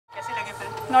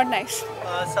Not nice.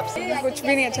 कुछ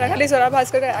भी नहीं अच्छा लगा, खाली स्वरा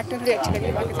भास्कर का एक्टिंग थोड़ी अच्छी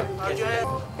लगी, बाकी सब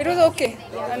it was okay,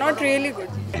 not really good.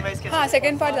 हाँ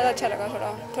सेकंड पार्ट ज़्यादा अच्छा लगा,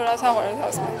 थोड़ा सा हॉरर था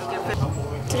उसमें।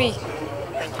 3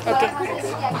 ओके।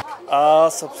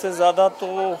 सबसे ज़्यादा तो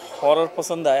हॉरर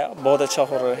पसंद आया, बहुत अच्छा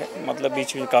हॉरर है, मतलब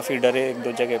बीच में काफ़ी डरे एक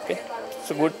दो जगह पे,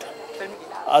 so good.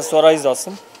 Swara is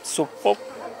awesome, super.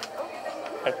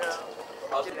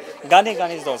 गाने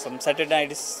is awesome, Saturday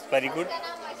night is very good,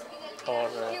 और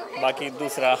बाकी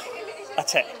दूसरा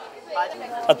अच्छा है।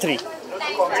 3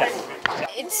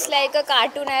 It's like a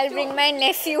cartoon. I'll bring my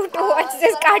nephew to watch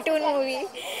this cartoon movie,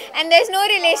 and there's no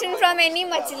relation from any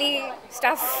Machli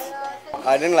stuff.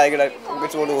 I didn't like it.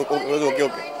 It was okay.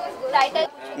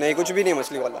 नहीं कुछ भी नहीं,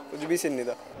 मछली वाला कुछ भी सीन नहीं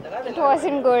था। It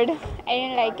wasn't good. I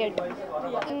didn't like it.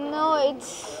 No,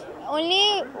 it's only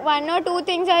 1 or 2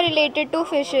 things are related to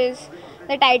fishes.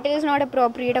 The title is not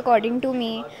appropriate according to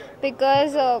me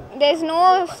because there's no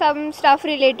some stuff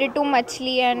related to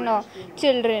Machli and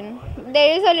children. There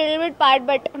is a little bit part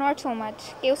but not so much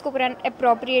कि उसको पूरा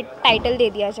appropriate title दे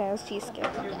दिया जाए उस चीज़ के।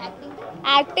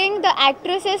 Acting, the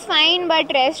actress is fine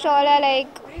but rest all are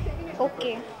like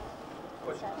okay,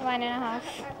 1.5.